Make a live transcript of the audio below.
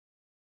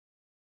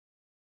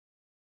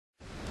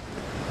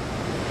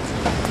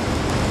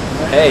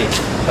Hey,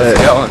 how's it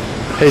going?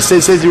 Hey,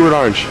 say safety word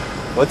orange.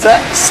 What's that?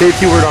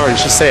 Safety word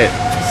orange. Just say it.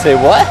 Say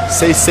what?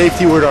 Say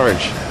safety word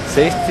orange.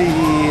 Safety,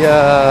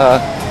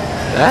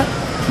 that?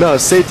 No,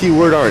 safety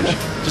word orange.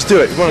 Just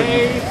do it. Come on.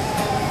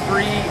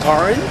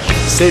 Orange?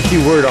 Safety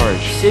word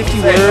orange.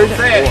 Safety word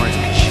orange.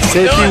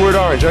 Safety word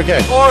orange.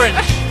 Okay. Orange.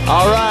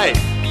 All right.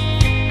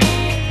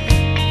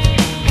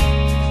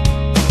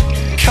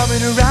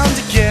 Coming around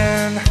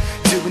again,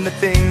 doing the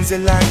things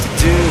they like to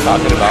do.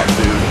 Talking about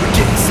food.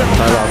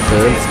 Talking about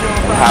food.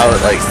 How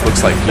it like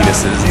looks like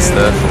penises and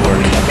stuff, or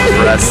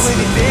breasts.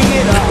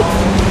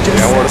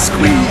 I want to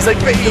squeeze like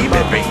baby,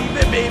 baby,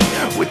 baby.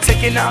 We're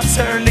taking our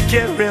turn to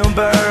get real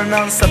burn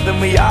on something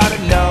we ought to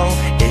know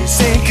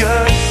isn't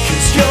good.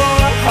 Cause your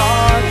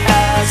heart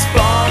has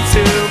fallen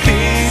to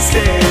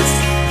pieces,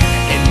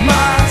 and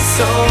my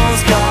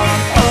soul's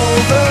gone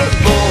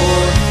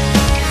overboard.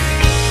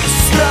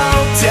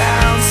 Slow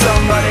down,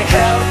 somebody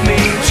help me,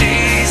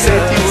 Jesus.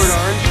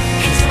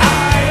 Cause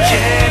I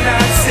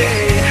cannot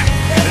say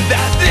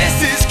that this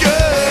is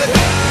good.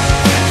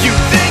 You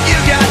think you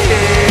got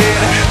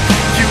it,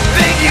 you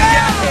think you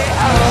got it,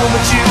 oh,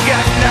 but you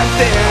got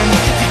nothing.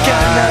 You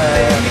got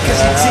nothing because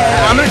you did.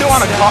 I'm gonna do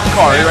on a cop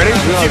car. You ready? No,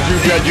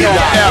 do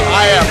not.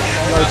 I am.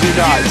 No, do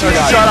not. Do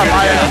not. Shut up,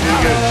 I am.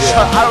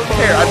 I don't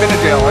care. I've been to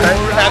jail, okay?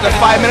 After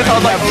 5 minutes, I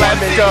was like,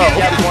 let's go.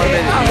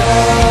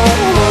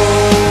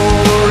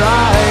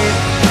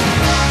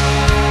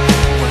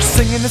 We're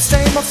singing the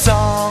same old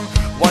song,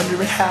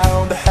 wondering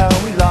how the hell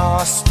we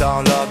lost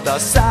all of the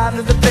sign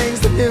of the things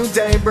the new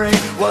day bring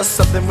was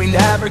something we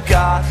never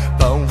got,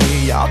 but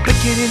we are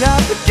picking it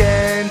up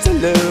again to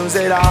lose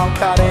it all,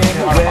 caught in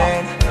the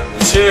wind.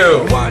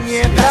 2. 1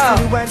 year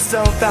past, we went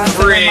so fast.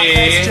 3.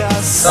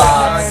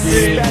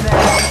 Soggy.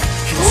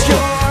 Cause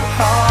your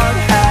heart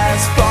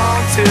has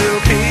fallen to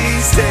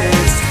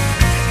pieces,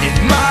 and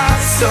my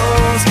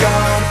soul's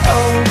gone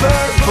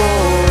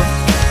overboard.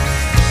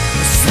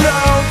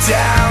 Slow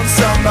down,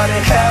 somebody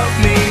help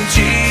me,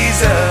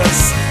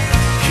 Jesus.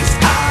 Cause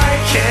I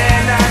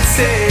cannot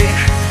say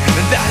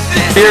that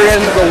this Here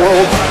in the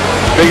world's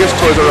biggest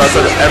Toys R Us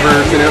I've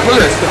ever seen.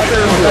 Look at this.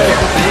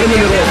 In the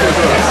middle of Toys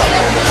R Us.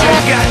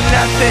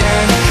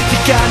 you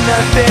got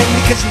nothing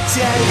because you're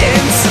dead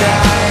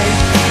inside.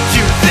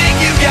 You think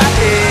you got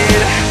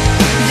it,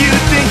 you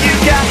think you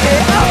got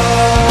it,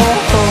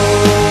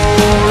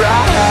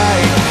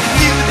 alright.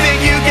 You think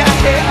you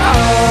got it,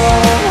 alright.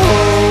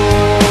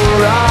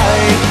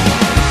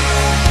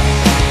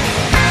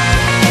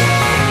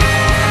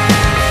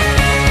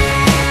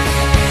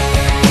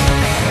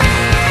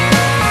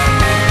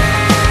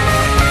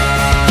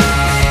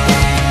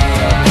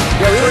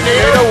 Yeah, we were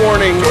tornado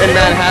warning in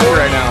Manhattan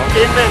right now.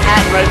 In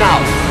Manhattan right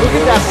now. Look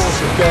at that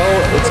bullshit.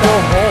 Let's go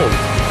home.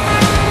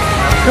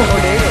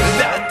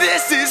 That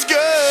this is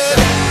good.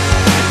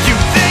 You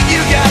think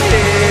you got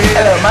it.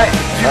 Hello, mate.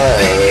 You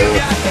think you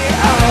got it,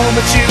 oh,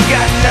 but you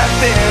got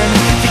nothing.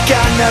 You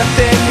got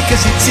nothing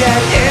because you're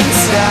dead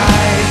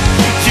inside.